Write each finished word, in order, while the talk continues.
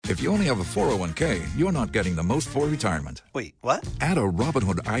If you only have a 401k, you're not getting the most for retirement. Wait, what? Add a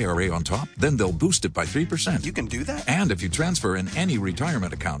Robinhood IRA on top, then they'll boost it by 3%. You can do that? And if you transfer in any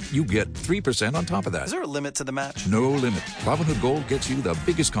retirement account, you get 3% on top of that. Is there a limit to the match? No limit. Robinhood Gold gets you the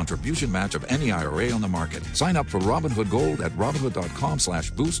biggest contribution match of any IRA on the market. Sign up for Robinhood Gold at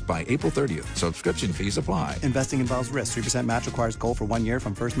Robinhood.com/boost by April 30th. Subscription fees apply. Investing involves risk. 3% match requires gold for 1 year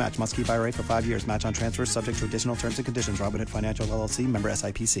from first match. Must keep IRA for 5 years. Match on transfers subject to additional terms and conditions. Robinhood Financial LLC, member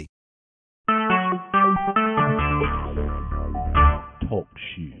SIPC. Talk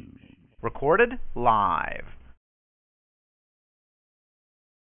shoes. Recorded live.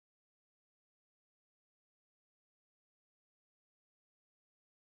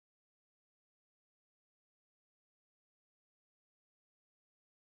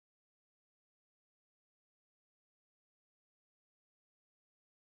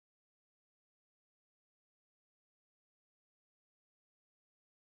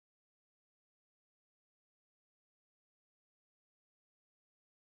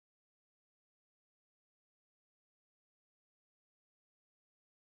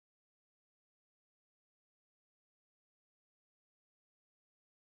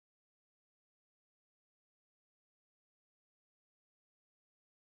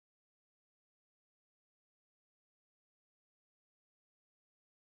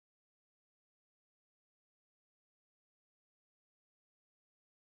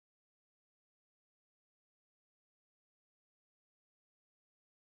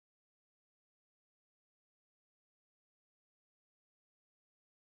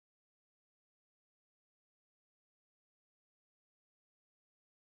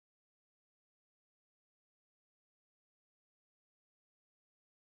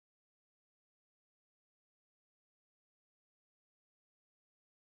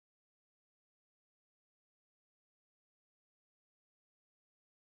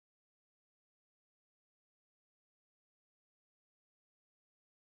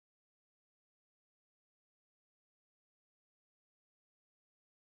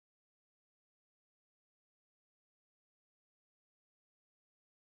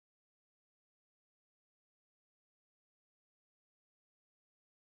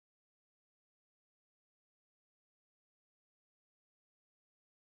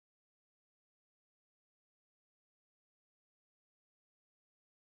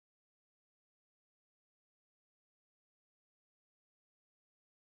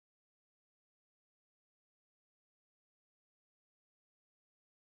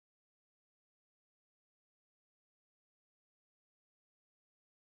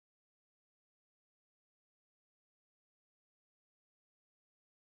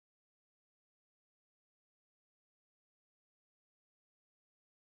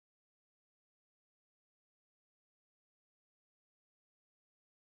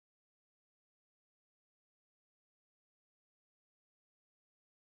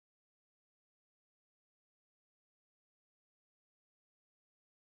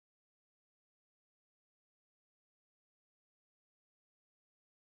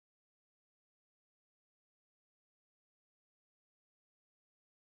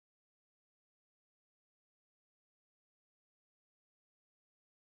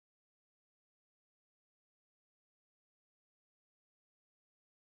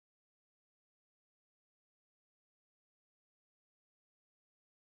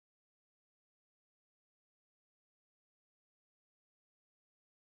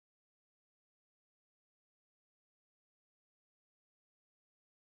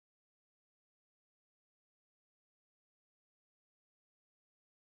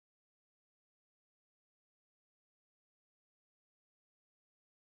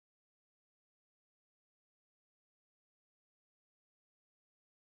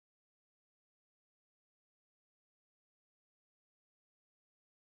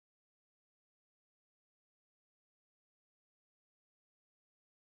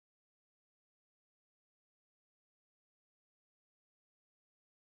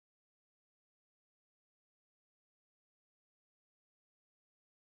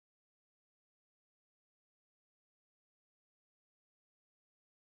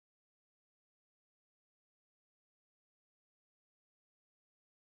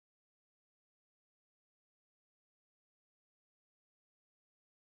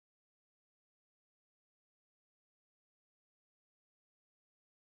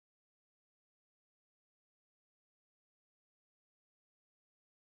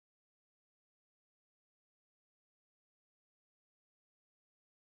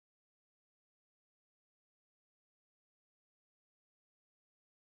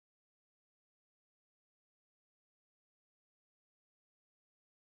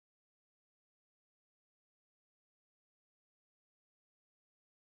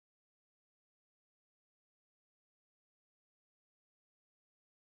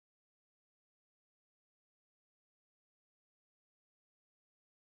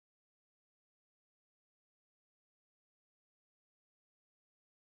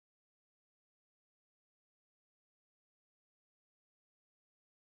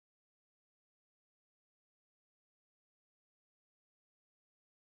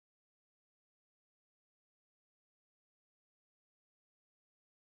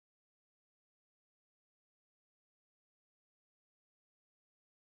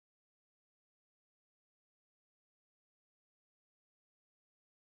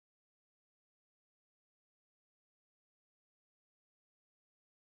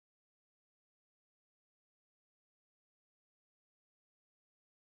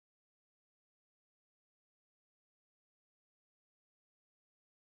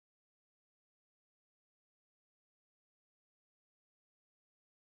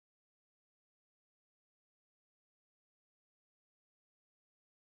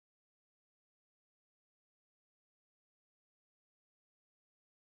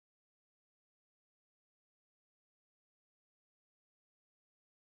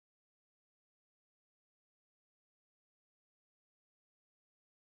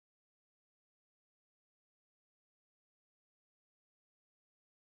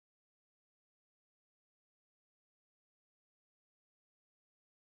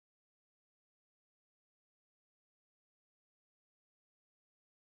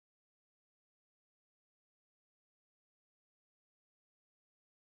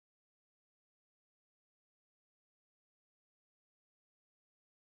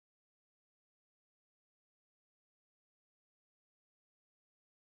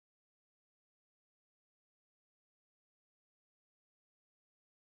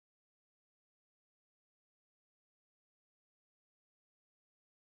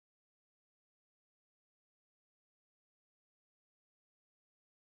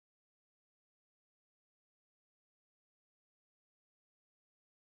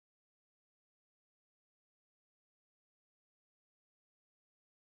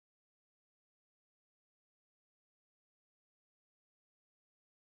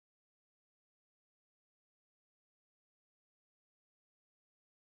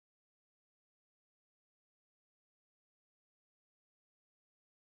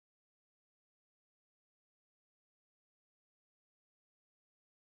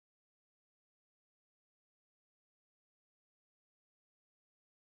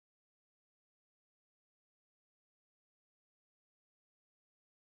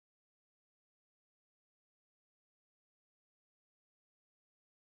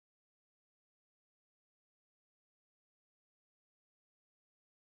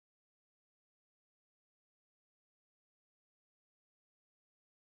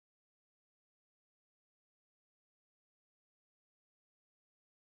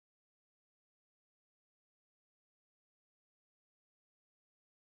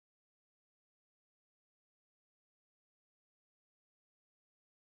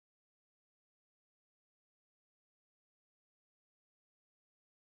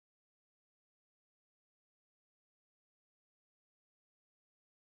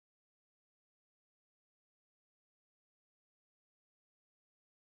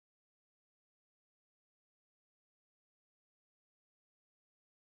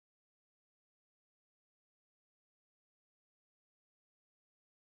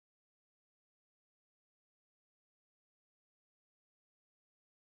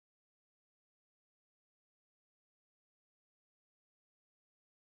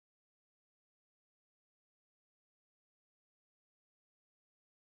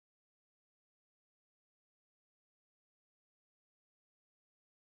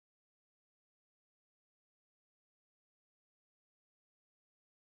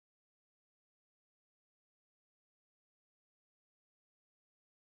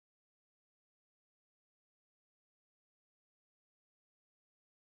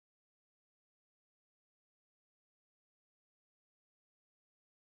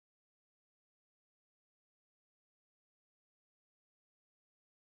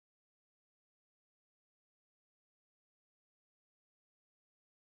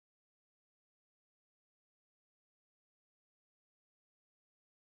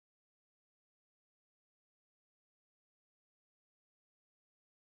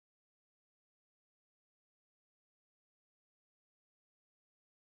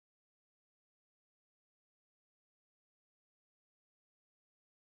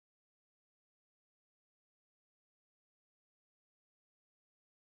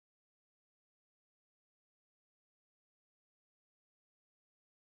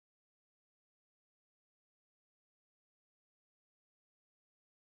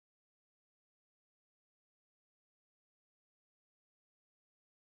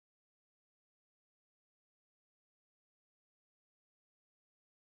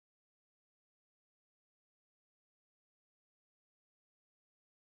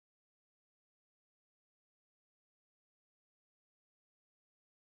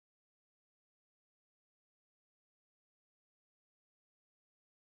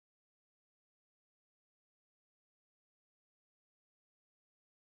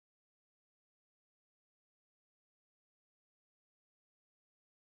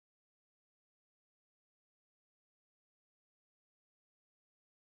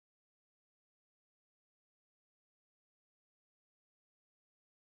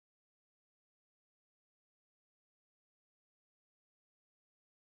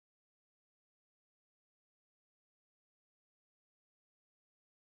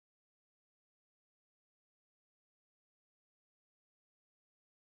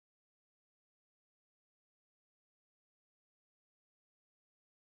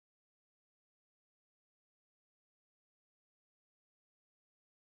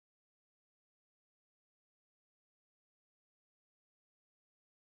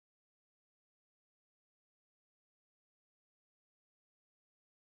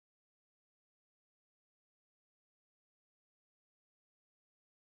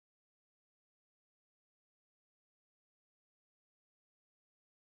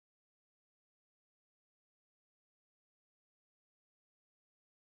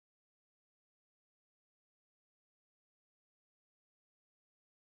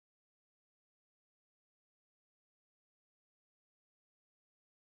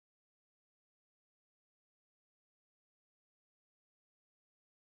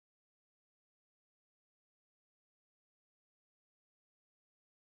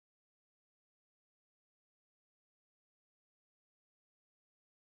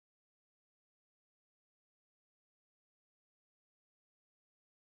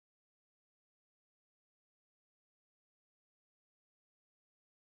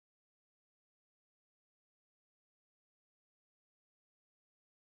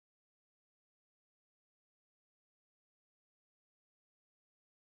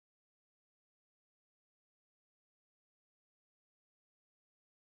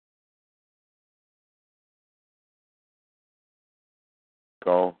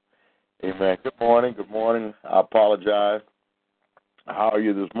 call. Amen. Good morning. Good morning. I apologize. How are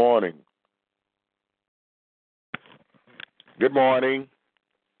you this morning? Good morning.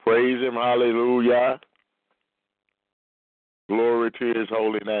 Praise him. Hallelujah. Glory to his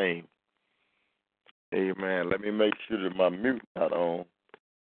holy name. Amen. Let me make sure that my mute not on.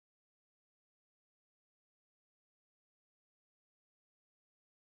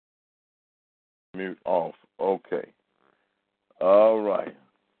 Mute off. Okay. All right.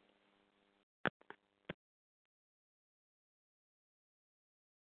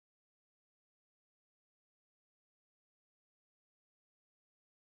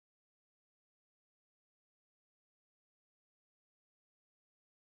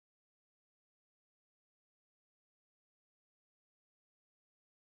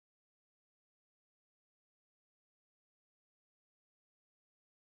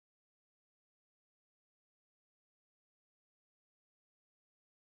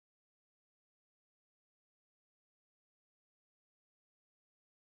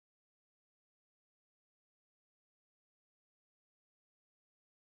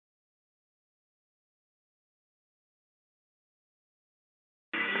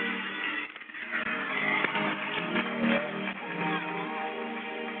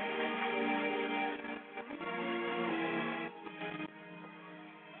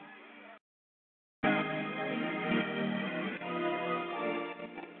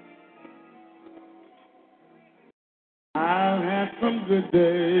 I've had some good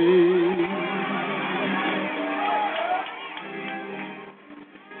days.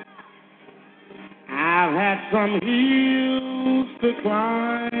 I've had some hills to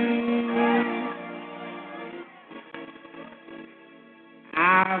climb.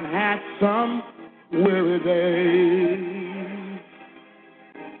 I've had some weary days.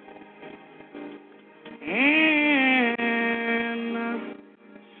 And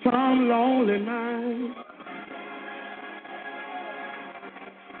some lonely nights.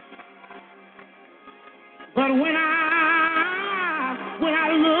 But when I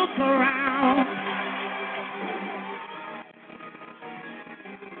look around,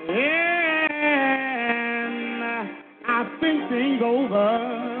 and I think things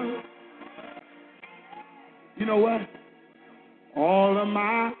over, you know what? All of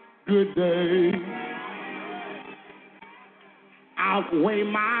my good days outweigh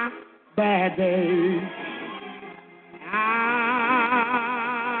my bad days.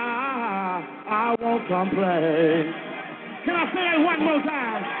 I won't complain. Can I say that one more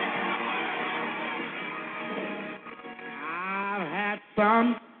time? I've had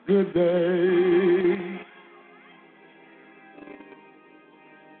some good days.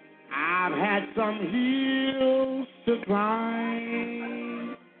 I've had some hills to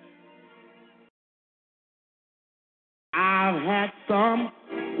climb. I've had some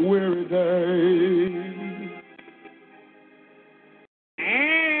weary days.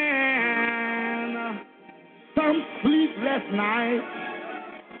 And some sleepless nights.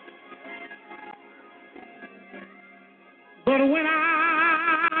 But when I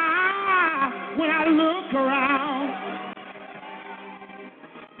look around,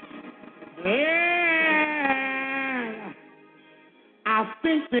 and I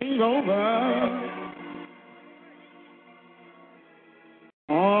think things over,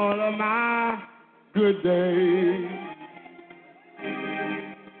 all of my good days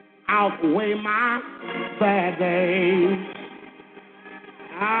outweigh my bad days.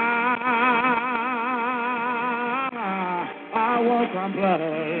 I won't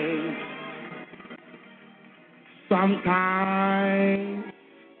complain. Sometimes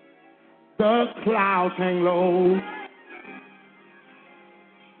the clouds hang low.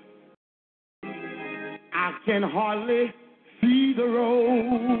 I can hardly see the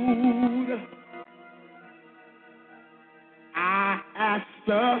road. I ask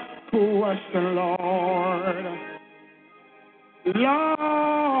the question, Lord,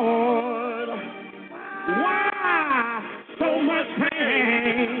 why so much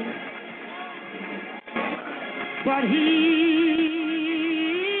pain? But he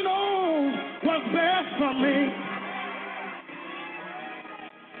knows what's best for me.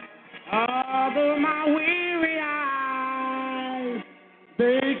 Although my weary eyes,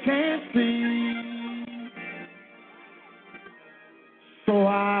 they can't see. So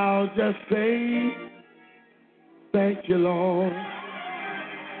I'll just say, thank you, Lord.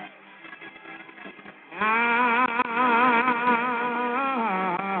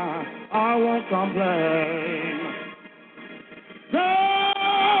 I won't complain. God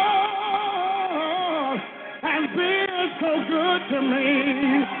has been so good to me.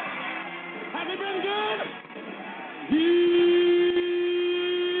 Has he been good? He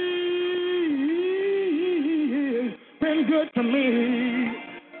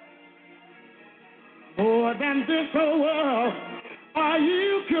than this whole world or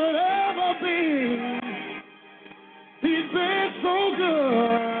you could ever be. He's been so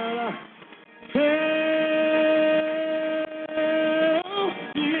good. Tell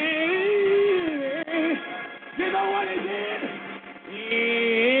me, you know what he did?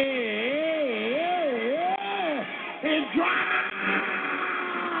 Yeah, it dried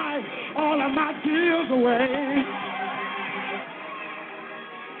all of my tears away.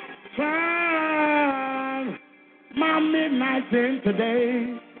 Turn my midnight in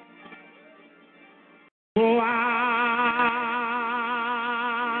today. Oh, I'll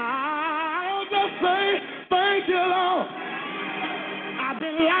just say thank you, Lord. I've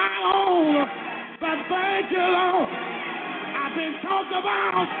been lied on, but thank you, Lord. I've been talked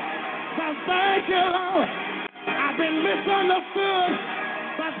about, but thank you, Lord. I've been misunderstood,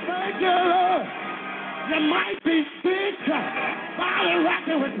 but thank you, Lord. You might be sick, body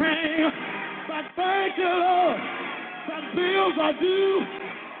racking with pain, but thank you, Lord. The bills are due.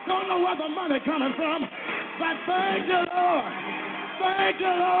 Don't know where the money coming from, but thank you, Lord. Thank you,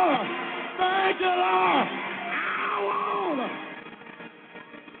 Lord. Thank you, Lord.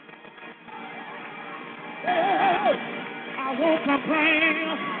 I won't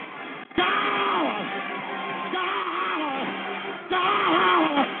complain.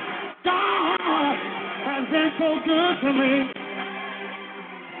 God, has been so good to me.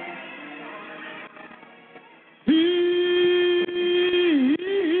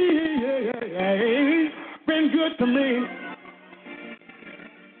 He's been good to me.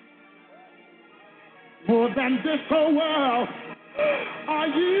 More than this whole world or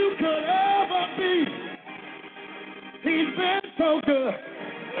you could ever be. He's been so good.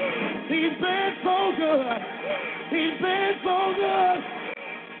 He's been so good. He's been so good.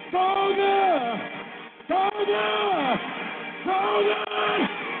 So good. So good. So good.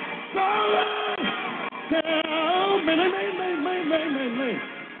 So good. Tell me.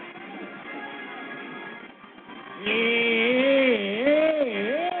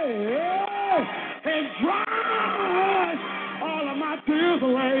 Yeah. And dry all of my tears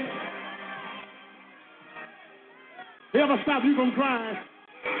away. You ever stop you from crying?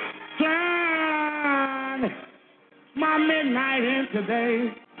 Turn my midnight in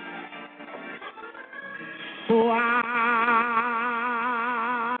today. So I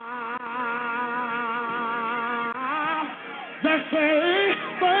just say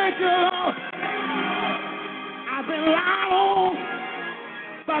thank you, Lord. I've been lied on,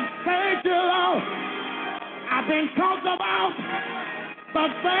 but thank you, Lord. I've been talked about,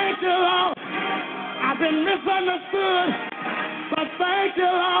 but thank you, Lord. I've been misunderstood, but thank you,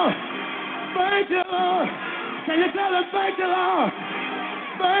 Lord. Thank you, Lord. Can you tell us thank you, Lord?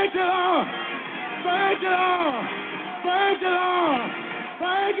 Thank you, Lord. Thank you, Lord. Thank you, Lord.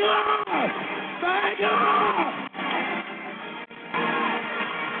 Thank you, Lord. Thank you, Lord.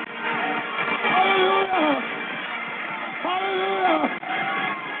 Hallelujah. Hallelujah.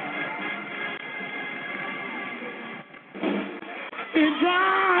 It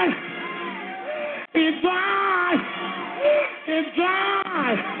dries. It dries. It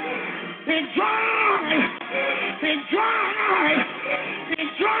dries. It dries. It dries. It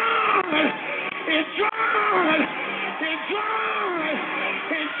dries. It dries. It dries.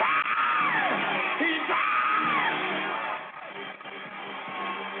 It dries. It dries.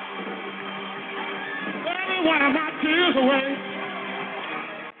 Every one of my tears away.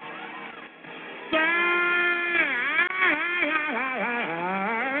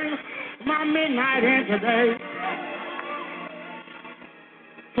 My midnight in today.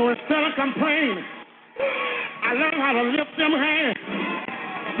 So instead of complaining, I learned how to lift them hands,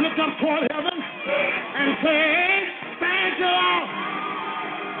 look up toward heaven, and say, thank you, Lord.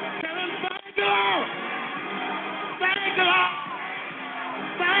 Tell him, thank you, Lord. Thank you, Lord.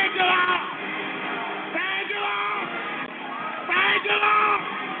 Thank you, Lord. Thank you, Lord. Thank you, Lord.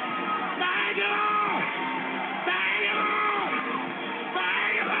 Thank you, Lord. Thank you, Lord.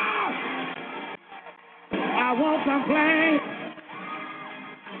 Thank you, Lord. I won't complain.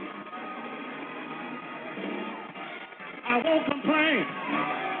 I won't complain.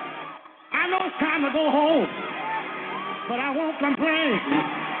 I know it's time to go home, but I won't complain.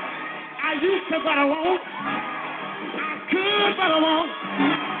 I used to, but I won't. I could, but I won't.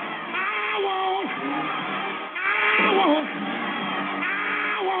 I won't. I won't.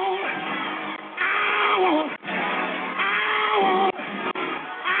 I won't. I won't. I won't.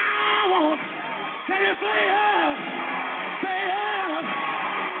 I won't. Can you say yes? Say yes.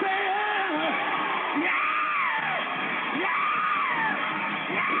 Say yes. Yeah.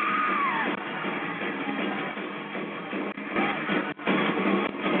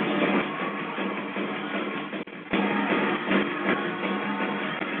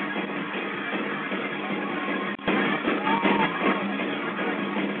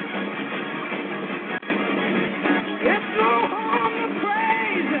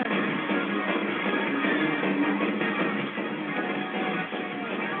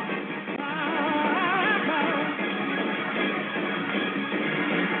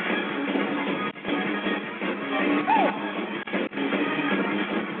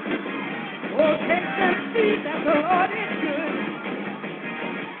 The Lord is good.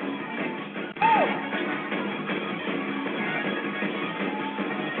 Oh!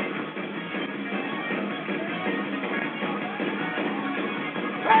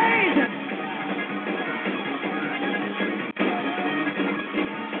 Praise Him.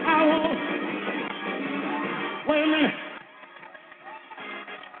 Wait a minute.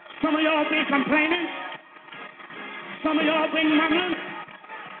 Some of y'all been complaining. Some of y'all been mumbling.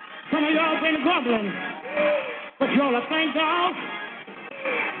 Some of y'all been grumbling. But you ought to thank God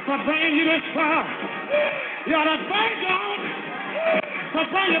for bringing you this far. You ought to thank God for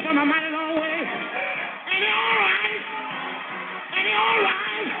bringing you from a mighty long way. Ain't it all right? Ain't it all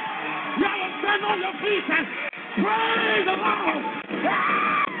right? You ought to stand on your feet and praise the Lord.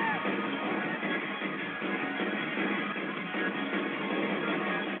 Ah!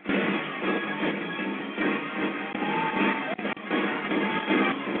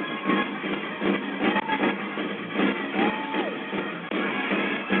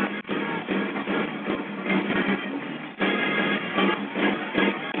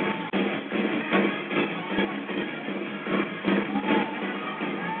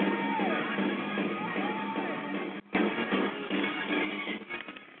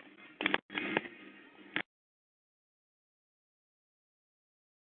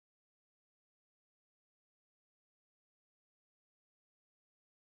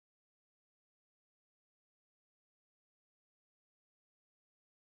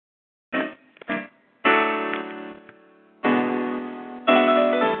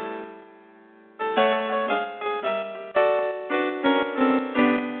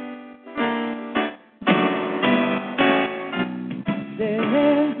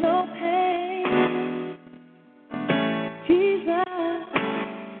 There's no pain, Jesus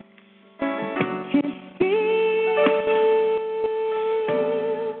can feel,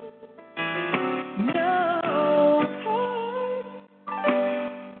 no hurt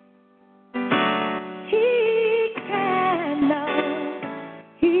He cannot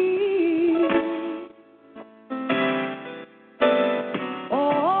heal.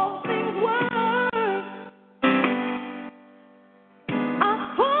 All things work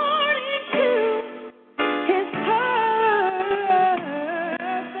according to His perfect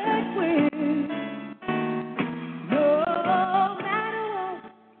will. No matter what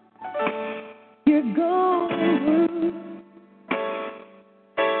you're going through,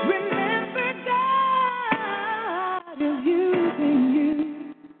 remember God is using you.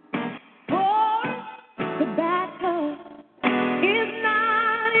 For the battle is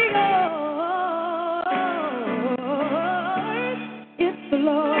not yours, it's the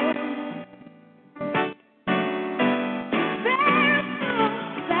Lord. There's no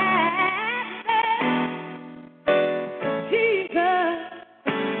sadness Jesus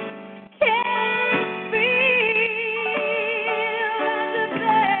can feel.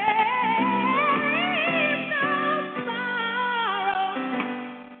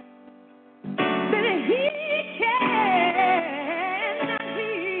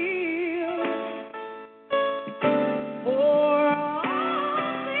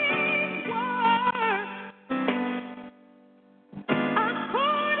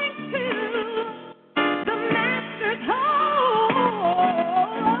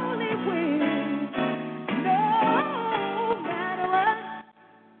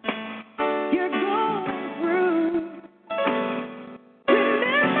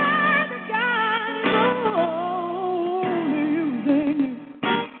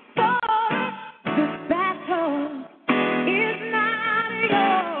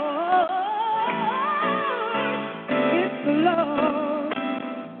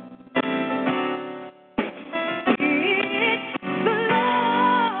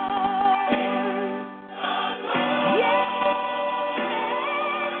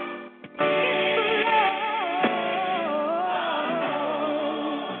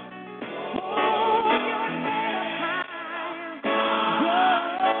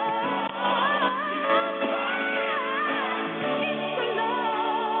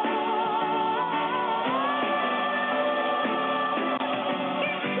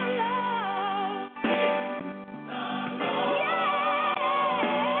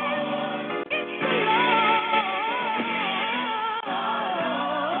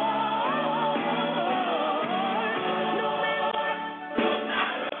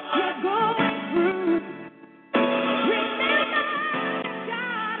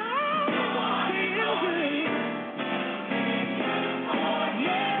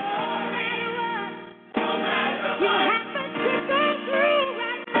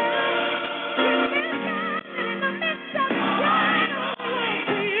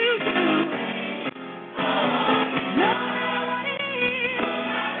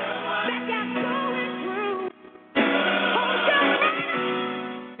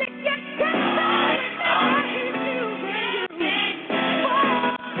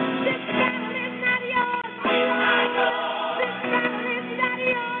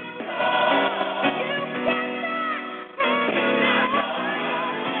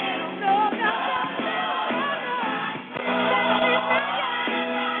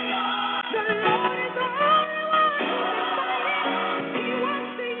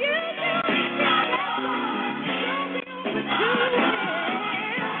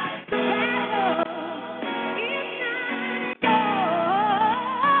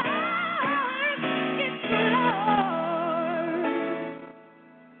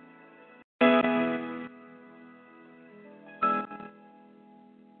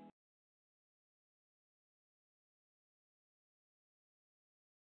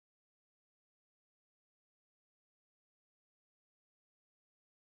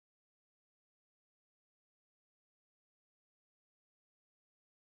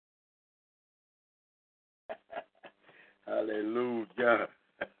 Hallelujah.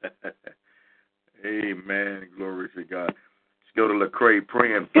 Amen. Glory to God. Let's go to Lecrae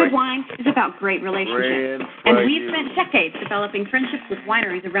praying. Good wine is about great relationships. And we've spent decades developing friendships with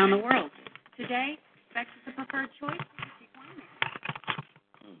wineries around the world. Today, Bex is the preferred choice.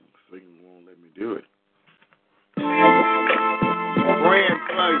 Satan won't let me do it. Praying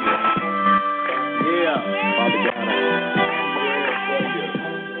for you. Yeah. Father God,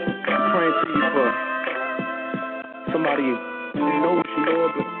 I'm praying for you for somebody who knows you,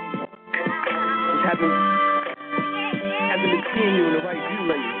 Lord, but just hasn't been seeing you in the right view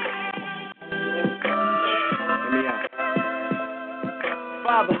lately. Let me out.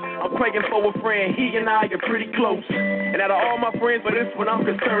 Father, I'm praying for a friend. He and I are pretty close. And out of all my friends, but this one I'm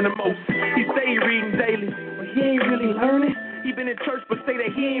concerned the most. He say he reading daily, but he ain't really learning. He been in church, but say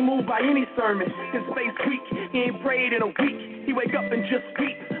that he ain't moved by any sermon. His faith weak, he ain't prayed in a week. He wake up and just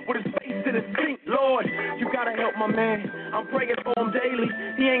weep with his face in his sink. Lord, you gotta help my man. I'm praying for him daily.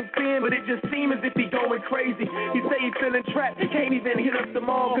 He ain't sin, but it just seems as if he going crazy. He say he feeling trapped, he can't even hit up the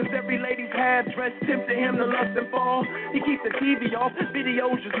mall, cause every lady's half dressed tempting him to lust and fall. He keeps the TV off,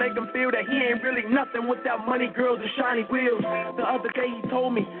 videos just make him feel that he ain't really nothing without money, girls, and shiny wheels. The other day he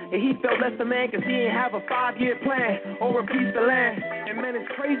told me that he felt less a man cause he ain't have a 5-year plan or a piece of land. And man, it's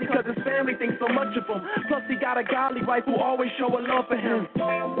crazy cause his family thinks so much of him. Plus he got a godly wife who always show a love for him.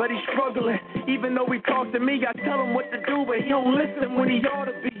 But he's struggling, even though he talks to me, I tell him what to do, but he don't listen when he ought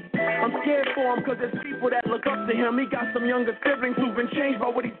to be. I'm scared for him cause there's people that look up to him. He got some younger siblings who've been changed by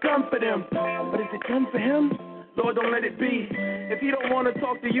what he's done for them. But is it done for him? Lord, don't let it be. If he don't want to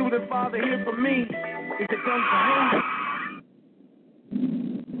talk to you, then Father, hear from me. Is it done for him?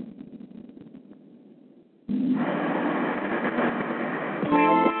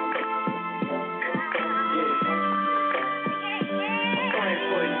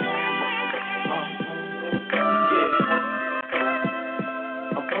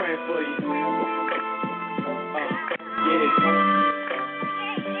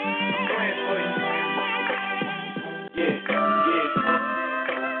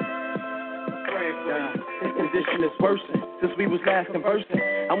 Is worsening since we was last conversing.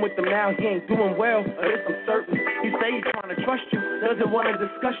 I'm with him now, he ain't doing well, of this I'm certain. He say he's trying to trust you, doesn't want to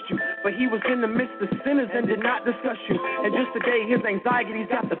discuss you, but he was in the midst of sinners and did not discuss you. And just today, his anxiety's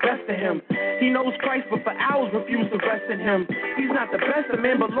got the best of him. He knows Christ, but for hours refused to rest in him. He's not the best of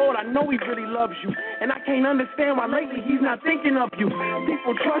men, but Lord, I know he really loves you, and I can't understand why lately he's not thinking of you.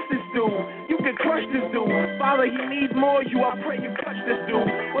 People trust this dude, you can crush this dude. Father, he needs more of you, I pray you touch this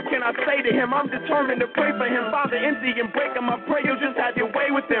dude. What can I say to him? I'm determined to pray for him. Father, empty and break him, I pray you'll just have your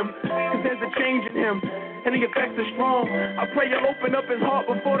way with him, cause there's a change in him, and the effects are strong. I pray you'll open up his heart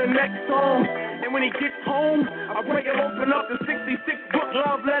before the next song, and when he gets home, I pray you'll open up the 66-book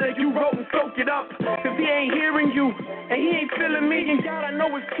love letter you wrote and soak it up, cause he ain't hearing you, and he ain't feeling me, and God, I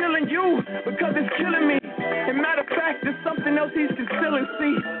know it's killing you, because it's killing me. And matter of fact, there's something else he's concealing.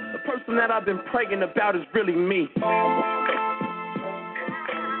 See, the person that I've been praying about is really me.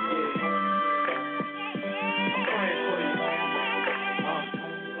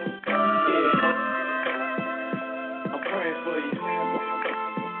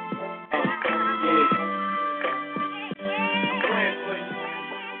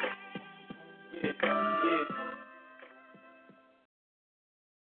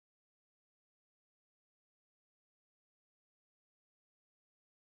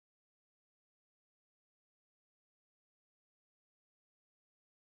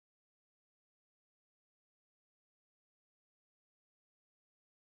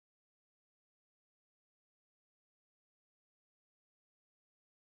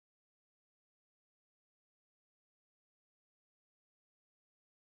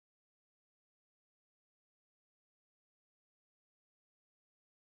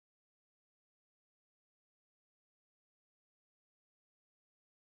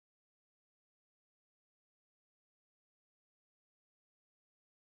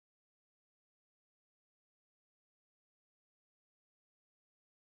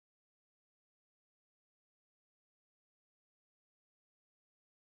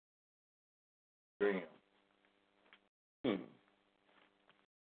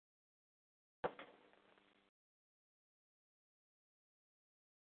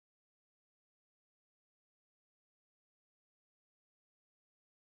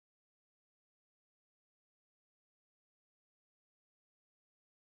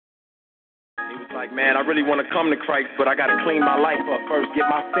 was like, man, I really want to come to Christ, but I got to clean my life up first, get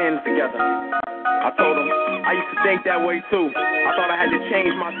my sins together. I told him, I used to think that way too. I thought I had to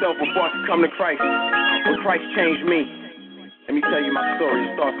change myself before I could come to Christ. But Christ changed me. Let me tell you my story.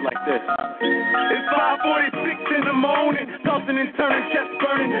 It starts like this. It's 5:46 in the morning, tossing and turning, chest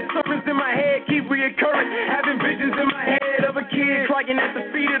burning. Sermons in my head keep reoccurring. Having visions in my head of a kid crying at the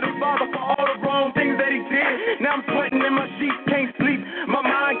feet of the Father for all the wrong things that he did. Now I'm sweating in my sheets, can't sleep. My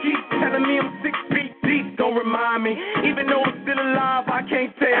mind keeps telling me I'm 6 feet deep. Don't remind me, even though I'm still alive, I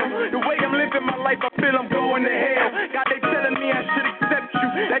can't tell. The way I'm living my life, I feel I'm going to hell. God, they telling me I should accept you,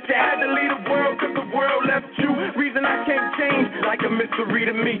 that you had to leave the world because the world left you. Reason I can't change, like a mystery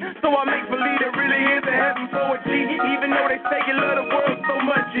to me. So I make believe there really is a heaven for a G. Even though they say you love the world so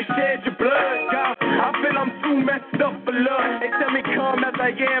much, you shed your blood. God, I feel I'm too messed up for love. They tell me come as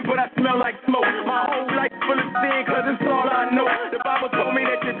I am, but I smell like smoke. My whole life full of sin, cause it's all I know. The Bible told me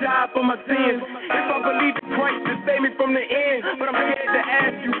that you died for my sins. If I believe in Christ to save me from the end, but I'm scared to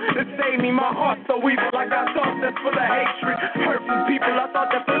ask you to save me. My heart's so evil, like I thought that's full of hatred, hurting people. I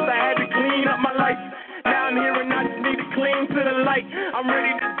thought that first I had to clean up my life. Now I'm here and I just need to cling to the light. I'm ready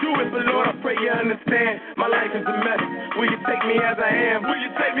to do it, but Lord, I pray you understand. My life is a mess. Will you take me as I am? Will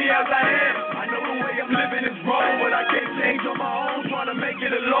you take me as I am? I know the way I'm living is wrong, but I can't change on my own. Trying to make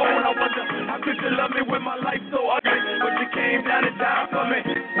it alone. I wonder how could you love me with my life so ugly, but you came down and died for me.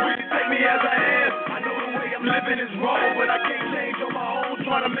 Will you take me as I am? I know the way I'm living is wrong, but I can't change on my own.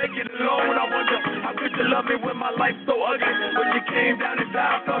 Trying to make it alone. I wonder how could you love me with my life so ugly, but you came down and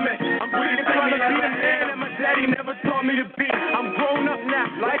died for me. I'm breathing trying to be the man that my daddy never taught me to be. I'm grown up now.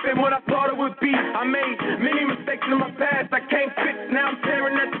 Life ain't what I thought it would be. I made many mistakes in my past I can't fix. Now I'm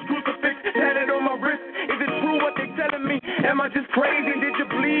staring at the crucifix tatted on my wrist. Is it true what they telling me? Am I just crazy? Did you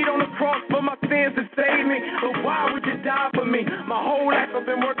bleed on the cross for my sins to save me? But why would you die for me? My whole life I've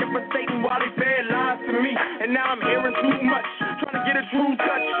been working for Satan while he fed lies to me. And now I'm hearing too much, trying to get a true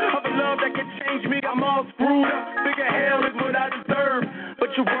touch of a love that can change me. I'm all screwed up. Bigger hell is what I deserve. But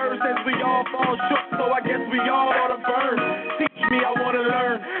your word says we all fall short, so I guess we all ought to burn. Teach me, I want to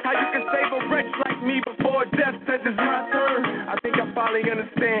learn how you can save a wretch like me before death says it's my turn. I think I finally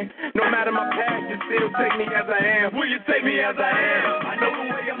understand. No matter my past, you still take me as I am. Will you take me as I am? I know the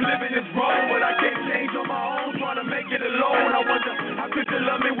way I'm living is wrong, but I can't change on my own. Trying to make it alone. I wonder how could you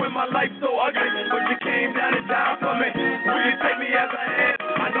love me with my life so ugly, but you came down and died for me. Will you take me as I am?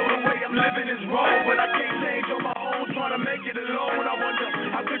 I know the way I'm living is wrong, but I can't change on my own. Trying to make it alone. I wonder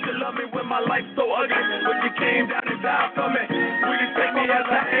how could you love me with my life so ugly, but you came down and died for me. Will you take me as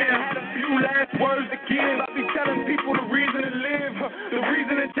I am? Had a few last words to give. I be telling people the reason to live, the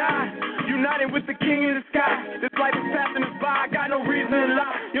reason to die. United with the King in the sky. This life is passing us by. I got no reason to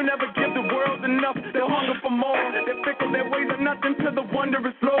lie. You'll never give the world enough. They'll hunger for more. They're fickle. Their ways are nothing to the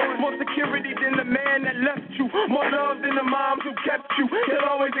wondrous Lord. More security than the man that left you. More love than the moms who kept you. He'll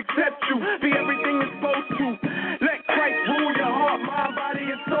always accept you. Be everything you're supposed to. Let Christ rule your heart, mind, body,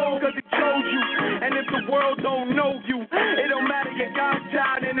 and soul, cause he chose you. And if the world don't know you, it don't matter, you're God's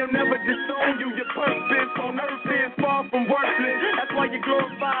child and he'll never disown you. Your purpose on earth is far from worthless. That's why you're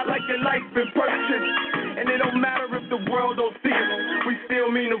glorified like your life been purchased. And it don't matter if the world don't see us, we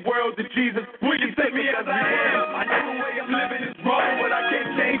still mean the world to Jesus. Will you take me as I am? I know the way I'm living is wrong, but I can't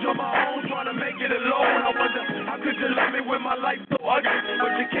change on my own. Trying to make it alone. I wonder how could you love me with my life so ugly,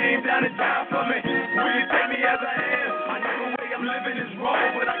 but you came down and died for me. Will you take me as I am? I know the way I'm living is wrong,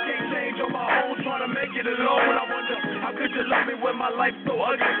 but I can't change on my own. Trying to make it alone. I wonder how could you love me with my life so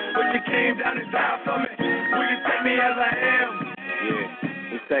ugly, but you came down and died for me. Will you take me as I am?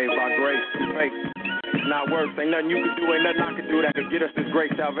 Yeah, we saved by grace through faith. It's not works. Ain't nothing you can do, ain't nothing I can do that could get us this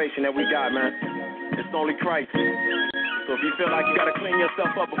great salvation that we got, man. It's only Christ. So if you feel like you got to clean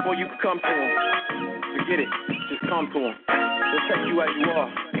yourself up before you can come to him, forget it. Just come to him. He'll take you as you are,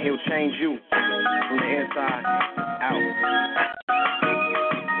 and he'll change you from the inside out.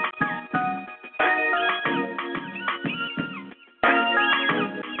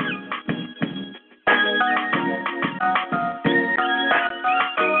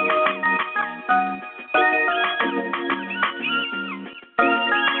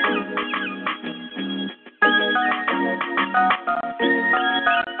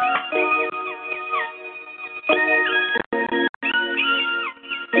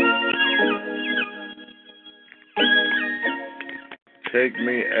 Take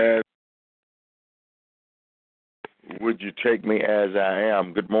me as, would you take me as I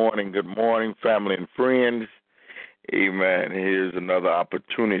am? Good morning, family and friends. Amen. Here's another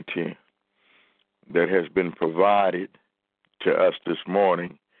opportunity that has been provided to us this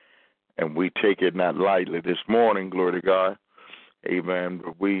morning, and we take it not lightly this morning, glory to God. Amen.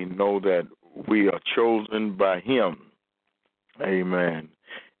 But we know that we are chosen by him. Amen.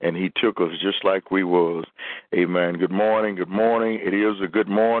 And he took us just like we was. Amen. Good morning. It is a good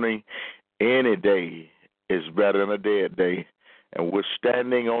morning. Any day is better than a dead day. and we're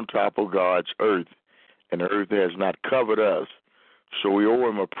standing on top of God's earth, and the earth has not covered us. So we owe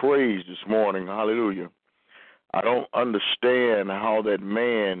him a praise this morning. Hallelujah. I don't understand how that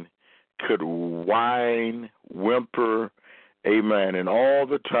man could whine, whimper, amen, and all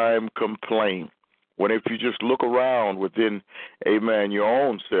the time complain. When if you just look around within, amen, your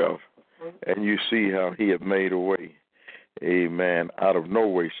own self, and you see how he had made a way, amen, out of no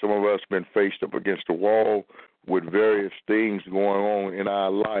way. Some of us been faced up against the wall with various things going on in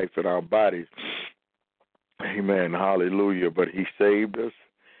our life and our bodies. Amen, hallelujah. But he saved us,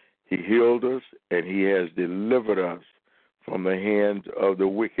 he healed us, and he has delivered us from the hands of the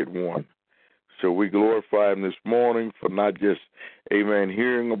wicked one. So we glorify him this morning for not just, amen,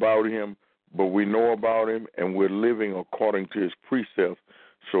 hearing about him, but we know about him, and we're living according to his precepts.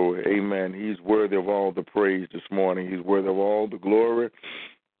 So, amen, he's worthy of all the praise this morning. He's worthy of all the glory,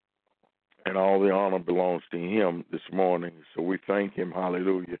 and all the honor belongs to him this morning. So we thank him,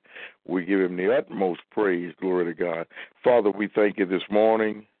 hallelujah. We give him the utmost praise, glory to God. Father, we thank you this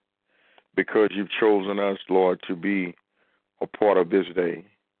morning because you've chosen us, Lord, to be a part of this day.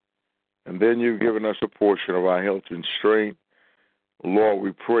 And then you've given us a portion of our health and strength. Lord,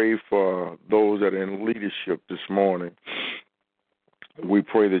 we pray for those that are in leadership this morning. We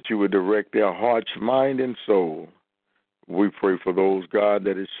pray that you would direct their hearts, mind, and soul. We pray for those, God,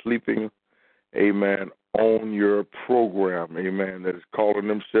 that is sleeping, amen, on your program, amen, that is calling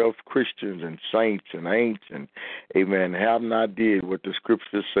themselves Christians and saints and ain'ts and, amen, have not did what the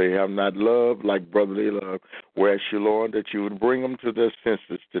scriptures say, have not loved like brotherly love. We ask you, Lord, that you would bring them to their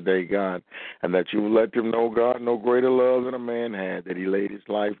senses today, God, and that you would let them know, God, no greater love than a man had, that he laid his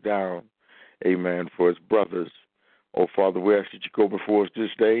life down, amen, for his brothers. Oh, Father, we ask that you go before us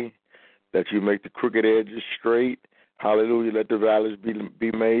this day, that you make the crooked edges straight. Hallelujah, let the valleys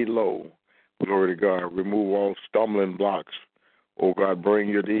be made low. Glory to God. Remove all stumbling blocks. Oh, God, bring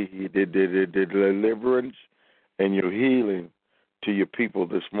your deliverance and your healing to your people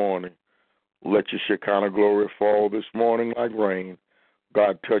this morning. Let your Shekinah glory fall this morning like rain.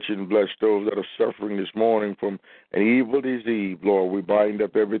 God, touch and bless those that are suffering this morning from an evil disease. Lord, we bind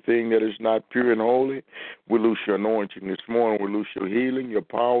up everything that is not pure and holy. We loose your anointing this morning. We loose your healing, your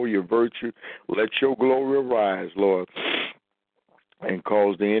power, your virtue. Let your glory arise, Lord, and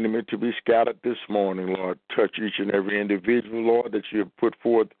cause the enemy to be scattered this morning, Lord. Touch each and every individual, Lord, that you have put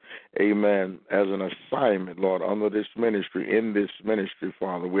forth, amen, as an assignment, Lord, under this ministry, in this ministry,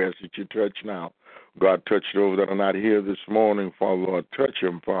 Father. We ask that you touch now. God, touch those that are not here this morning, Father, Lord. Touch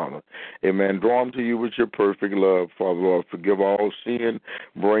them, Father. Amen. Draw them to you with your perfect love, Father, Lord. Forgive all sin.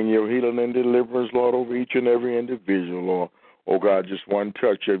 Bring your healing and deliverance, Lord, over each and every individual, Lord. Oh, God, just one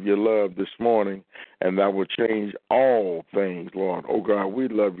touch of your love this morning, and that will change all things, Lord. Oh, God, we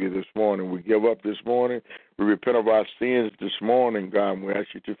love you this morning. We give up this morning. We repent of our sins this morning, God, and we ask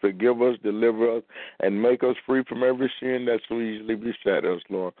you to forgive us, deliver us, and make us free from every sin that so easily beset us,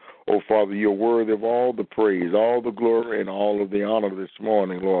 Lord. Oh, Father, you're worthy of all the praise, all the glory, and all of the honor this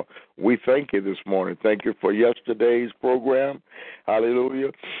morning, Lord. We thank you this morning. Thank you for yesterday's program. Hallelujah.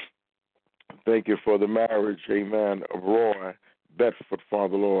 Thank you for the marriage, amen, of Roy Bedford,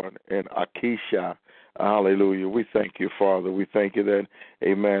 Father, Lord, and Akeisha. Hallelujah. We thank you, Father. We thank you that,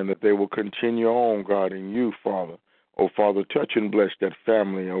 amen, that they will continue on, God, in you, Father. Oh, Father, touch and bless that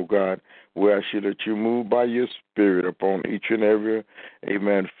family, oh, God. We ask you that you move by your spirit upon each and every,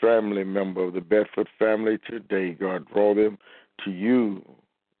 amen, family member of the Bedford family today, God. Draw them to you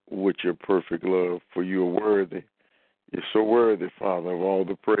with your perfect love, for you are worthy. You're so worthy, Father, of all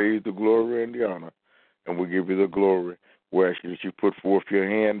the praise, the glory, and the honor. And we give you the glory. We ask you that you put forth your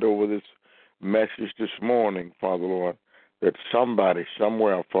hand over this message this morning, Father, Lord, that somebody,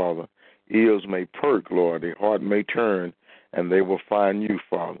 somewhere, Father, ears may perk, Lord, their heart may turn, and they will find you,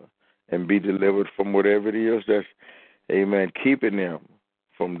 Father, and be delivered from whatever it is that's, amen, keeping them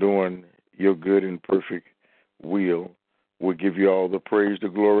from doing your good and perfect will. We give you all the praise, the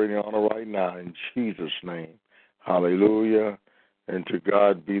glory, and the honor right now in Jesus' name. Hallelujah, and to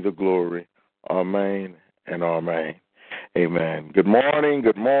God be the glory. Amen and amen. Amen. Good morning,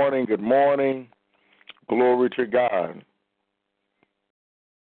 good morning, good morning. Glory to God.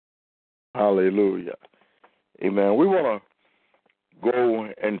 Hallelujah. Amen. We want to go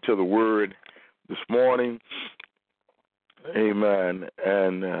into the Word this morning. Amen.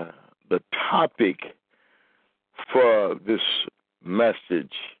 And the topic for this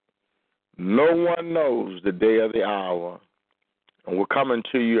message, no one knows the day or the hour. And we're coming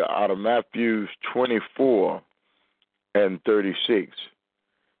to you out of Matthew 24 and 36.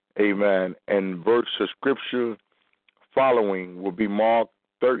 Amen. And verse of Scripture following will be Mark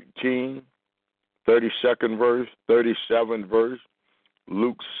 13, 32nd verse, 37th verse,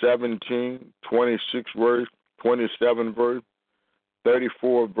 Luke 17, 26th verse, 27th verse,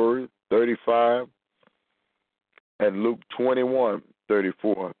 34th verse, 35, and Luke 21,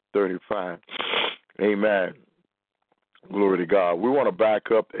 34, 35. Amen. Glory to God. We want to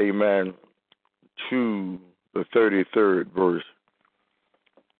back up, amen, to the 33rd verse.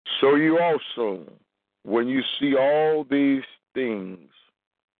 So you also, when you see all these things,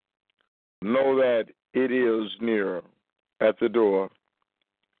 know that it is near at the door.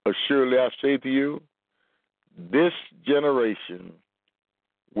 Surely I say to you, this generation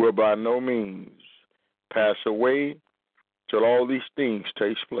will by no means pass away till all these things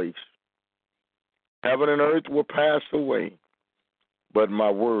take place. Heaven and earth will pass away, but my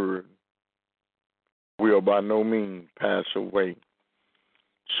word will by no means pass away.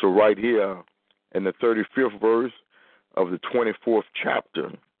 So right here in the 35th verse of the 24th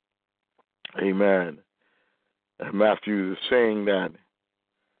chapter, amen, Matthew is saying that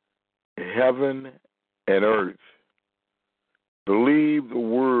heaven and earth believe the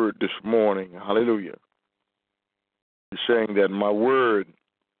word this morning. Hallelujah. He's saying that my word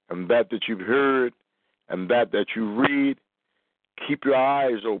and that you've heard and that you read, keep your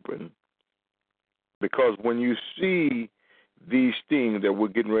eyes open, because when you see these things that we're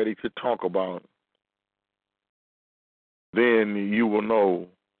getting ready to talk about, then you will know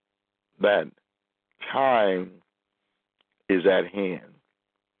that time is at hand.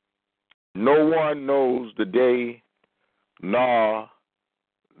 No one knows the day nor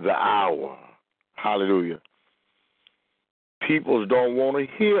the hour. Hallelujah. People don't want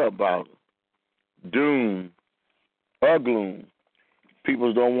to hear about doom or gloom.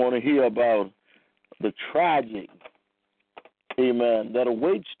 People don't want to hear about the tragic, amen, that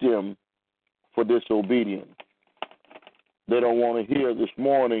awaits them for disobedience. They don't want to hear this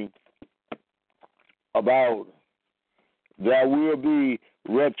morning about there will be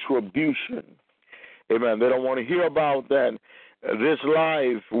retribution. Amen. They don't want to hear about that this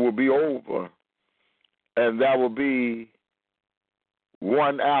life will be over and there will be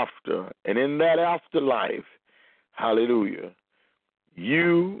one after. And in that afterlife, hallelujah,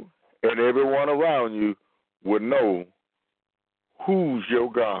 you and everyone around you will know who's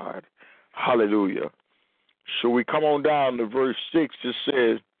your God. Hallelujah. So we come on down to verse 6. It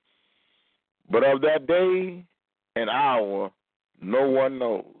says, but of that day and hour no one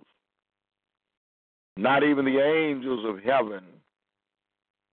knows, not even the angels of heaven,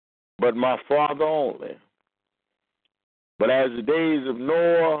 but my Father only. But as the days of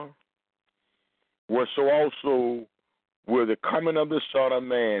Noah were, so also will the coming of the Son of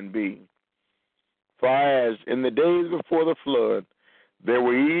Man be. For as in the days before the flood, they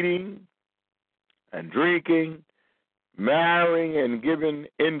were eating and drinking, marrying and giving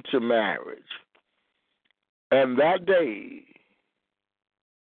into marriage. And that day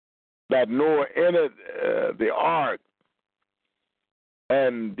that Noah entered the ark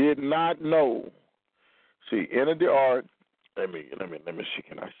and did not know. See, entered the ark. Let me see.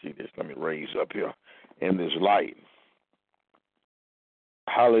 Can I see this? Let me raise up here in this light.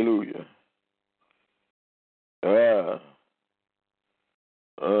 Hallelujah. Let's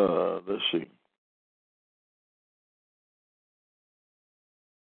see.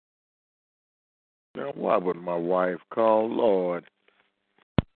 Now, why would my wife call, Lord?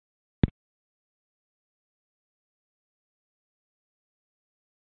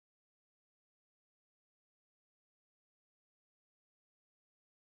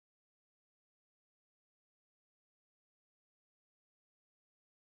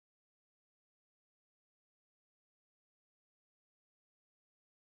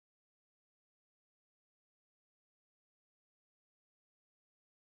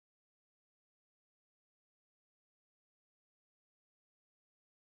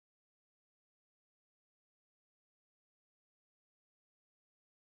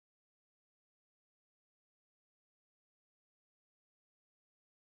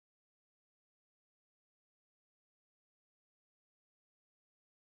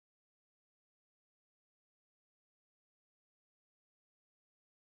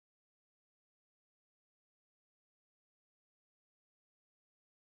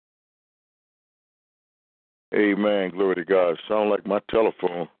 Amen. Glory to God. Sound like my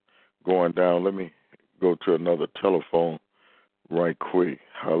telephone going down. Let me go to another telephone right quick.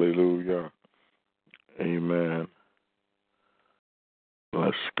 Hallelujah. Amen.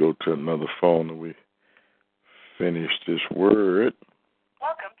 Let's go to another phone and we finish this word.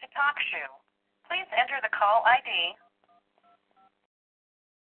 Welcome to TalkShoe. Please enter the call ID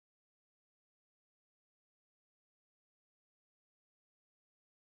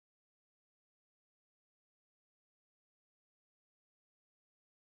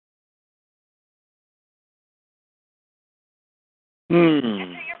Enter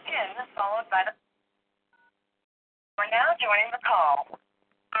your PIN followed by the... We're now joining the call.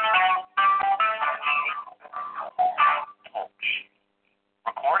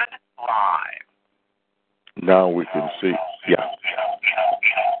 Recorded live. Now we can see. Yeah.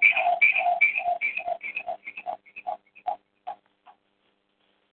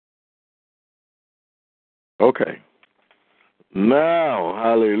 Okay. Now,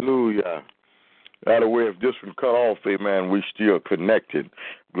 hallelujah. Out of way, if this one cut off, amen, we still connected.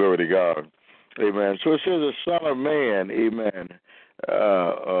 Glory to God. Amen. So it says the Son of Man, amen.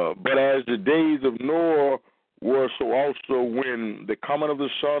 But as the days of Noah were, so also when the coming of the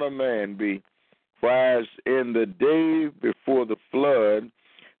Son of Man be. For as in the day before the flood,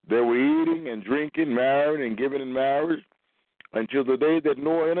 they were eating and drinking, marrying and giving in marriage, until the day that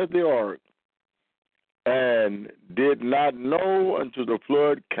Noah entered the ark, and did not know until the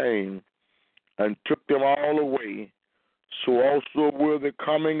flood came and took them all away. So also will the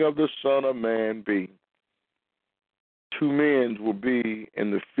coming of the Son of Man be. 2 men will be in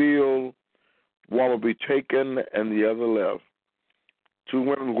the field, one will be taken and the other left. 2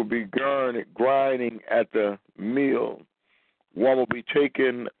 women will be grinding at the mill, one will be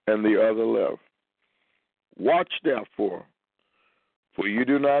taken and the other left. Watch therefore, for you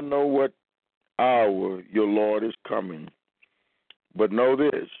do not know what hour your Lord is coming. But know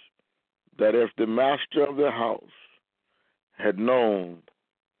this, that if the master of the house had known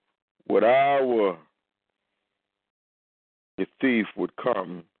what hour the thief would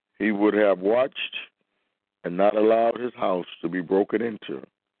come, he would have watched and not allowed his house to be broken into.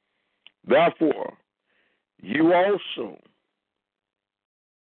 Therefore, you also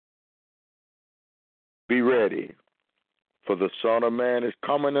be ready, for the Son of Man is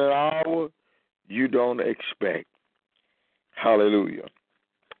coming in an hour you don't expect. Hallelujah.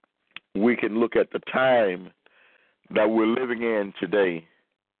 We can look at the time that we're living in today,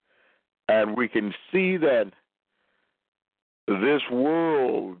 and we can see that this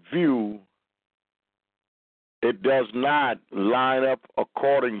world view, it does not line up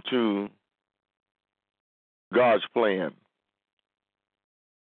according to God's plan.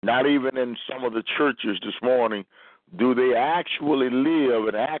 Not even in some of the churches this morning do they actually live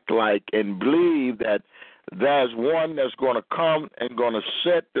and act like and believe that there's one that's going to come and going to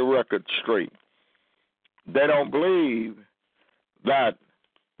set the record straight. They don't believe that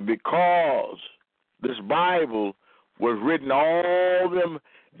because this Bible was written all them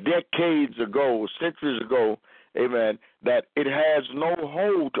decades ago, centuries ago, amen, that it has no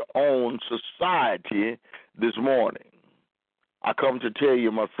hold on society this morning. I come to tell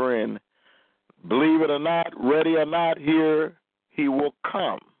you, my friend, believe it or not, ready or not, here he will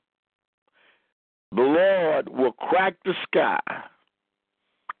come. The Lord will crack the sky,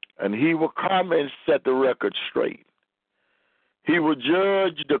 and he will come and set the record straight. He will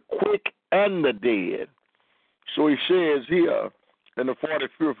judge the quick and the dead. So he says here in the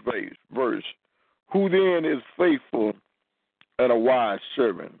 45th verse, who then is faithful and a wise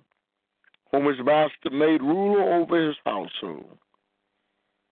servant, whom his master made ruler over his household,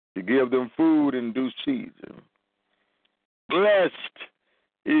 to give them food in due season. Blessed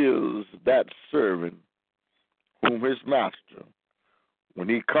is that servant whom his master, when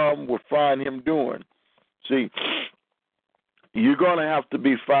he come, will find him doing. See, you're going to have to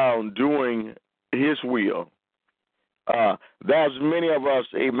be found doing his will. There's many of us,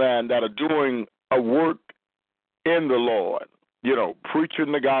 amen, that are doing a work in the Lord,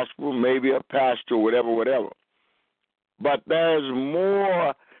 preaching the gospel, maybe a pastor, whatever. But there's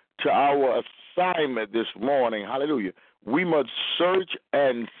more to our assignment this morning. Hallelujah. We must search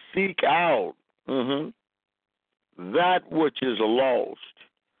and seek out that which is lost,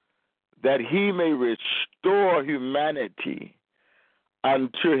 that he may restore humanity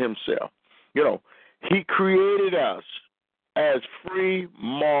unto himself. He created us as free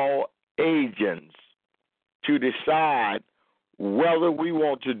moral agents to decide whether we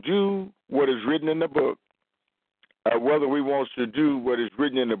want to do what is written in the book, or whether we want to do what is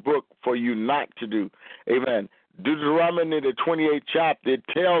written in the book for you not to do. Amen. Deuteronomy, the 28th chapter, it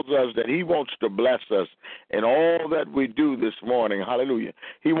tells us that he wants to bless us in all that we do this morning. Hallelujah.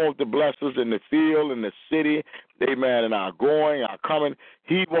 He wants to bless us in the field, in the city, amen, in our going, our coming.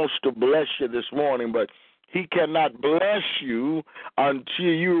 He wants to bless you this morning, but he cannot bless you until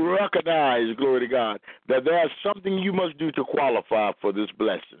you recognize, glory to God, that there's something you must do to qualify for this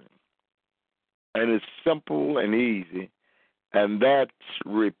blessing. And it's simple and easy, and that's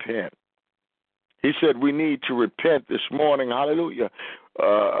repent. He said we need to repent this morning. Hallelujah.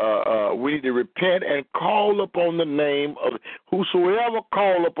 We need to repent and call upon the name of whosoever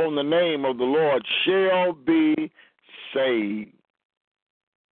call upon the name of the Lord shall be saved.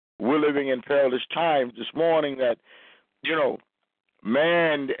 we're living in perilous times this morning that,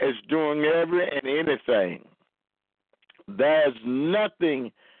 man is doing every and anything. There's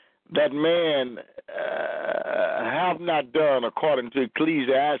nothing that man have not done, according to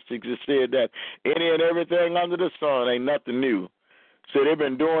Ecclesiastes. It said that any and everything under the sun ain't nothing new. So they've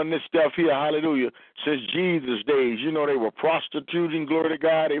been doing this stuff here, hallelujah, since Jesus' days. They were prostituting, glory to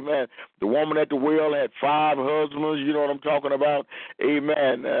God, amen. The woman at the well had 5 husbands, you know what I'm talking about,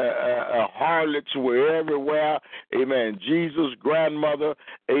 amen. Harlots were everywhere, amen. Jesus' grandmother,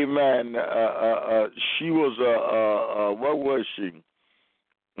 amen, she was what was she?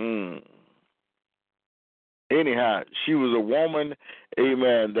 Anyhow, she was a woman,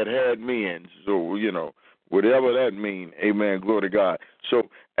 amen, that had men. So, whatever that means, amen, glory to God. So,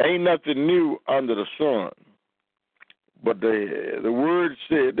 ain't nothing new under the sun. But the word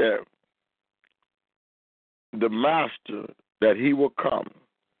said that the master, that he will come.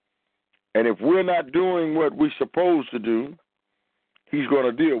 And if we're not doing what we're supposed to do, he's going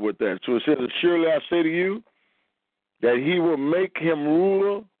to deal with that. So it says, surely I say to you, that he will make him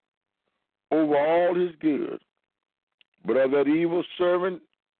ruler over all his good. But of that evil servant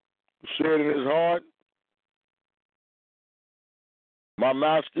said in his heart, my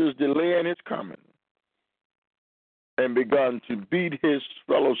master is delaying his coming, and begun to beat his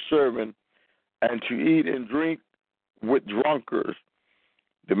fellow servant and to eat and drink with drunkards.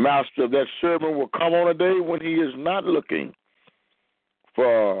 The master of that servant will come on a day when he is not looking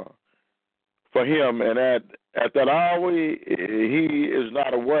for him, and at that hour he is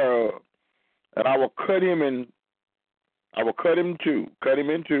not aware of, and I will cut him in two,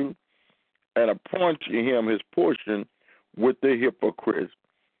 and appoint to him his portion with the hypocrites,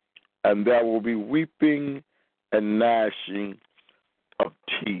 and there will be weeping and gnashing of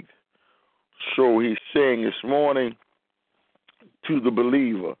teeth. So he's saying this morning to the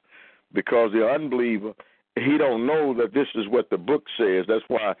believer, because the unbeliever, he don't know that this is what the book says. That's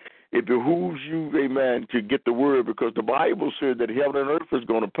why it behooves you, amen, to get the word, because the Bible says that heaven and earth is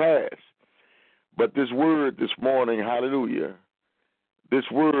going to pass. But this word this morning, hallelujah, this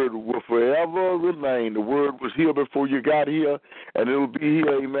word will forever remain. The word was here before you got here, and it will be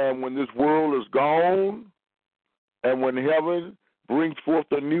here, amen, when this world is gone and when heaven brings forth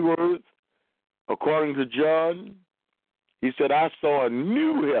a new earth. According to John, he said, I saw a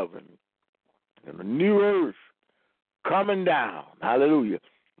new heaven and a new earth coming down. Hallelujah.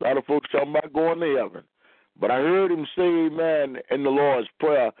 A lot of folks talking about going to heaven. But I heard him say, amen, in the Lord's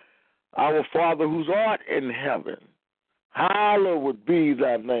Prayer, our Father who art in heaven, hallowed be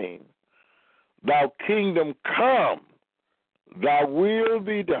thy name. Thy kingdom come, thy will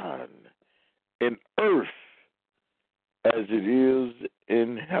be done in earth as it is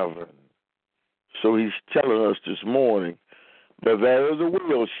in heaven. So he's telling us this morning that there is a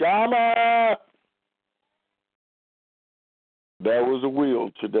will. Shama! There was a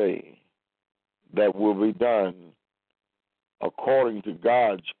will today that will be done according to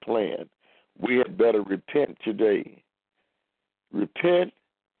God's plan. We had better repent today. Repent,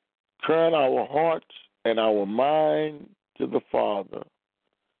 turn our hearts and our mind to the Father.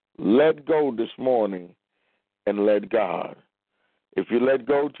 Let go this morning and let God. If you let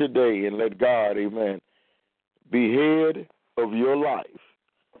go today and let God, amen, be head of your life,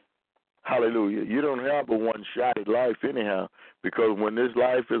 hallelujah. You don't have a one-shot at life anyhow, because when this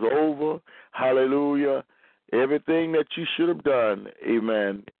life is over, hallelujah, everything that you should have done,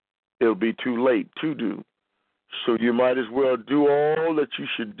 amen, it'll be too late to do. So you might as well do all that you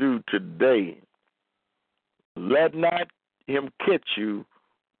should do today. Let not him catch you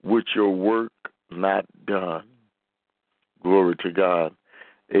with your work not done. Glory to God.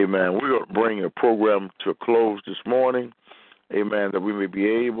 Amen. We're going to bring the program to a close this morning. Amen. That we may be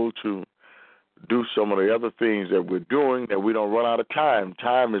able to do some of the other things that we're doing, that we don't run out of time.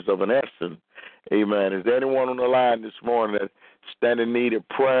 Time is of an essence. Amen. Is there anyone on the line this morning that stand in need of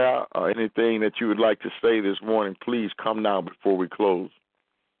prayer or anything that you would like to say this morning? Please come now before we close.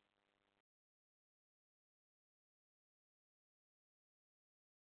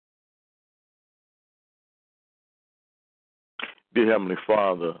 Dear Heavenly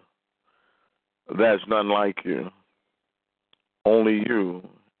Father, there's none like you. Only you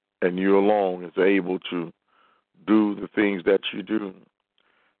and you alone is able to do the things that you do.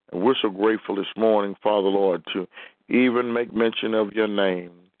 And we're so grateful this morning, Father, Lord, to even make mention of your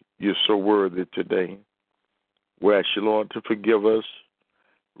name. You're so worthy today. We ask you, Lord, to forgive us,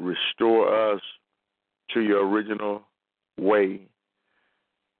 restore us to your original way.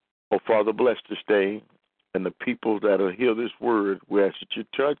 Oh, Father, bless this day. And the people that will hear this word, we ask that you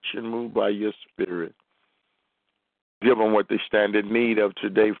touch and move by your Spirit. Give them what they stand in need of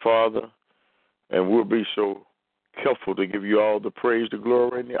today, Father, and we'll be so careful to give you all the praise, the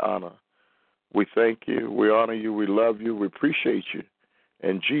glory, and the honor. We thank you, we honor you, we love you, we appreciate you.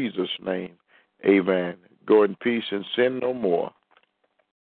 In Jesus' name, amen. Go in peace and sin no more.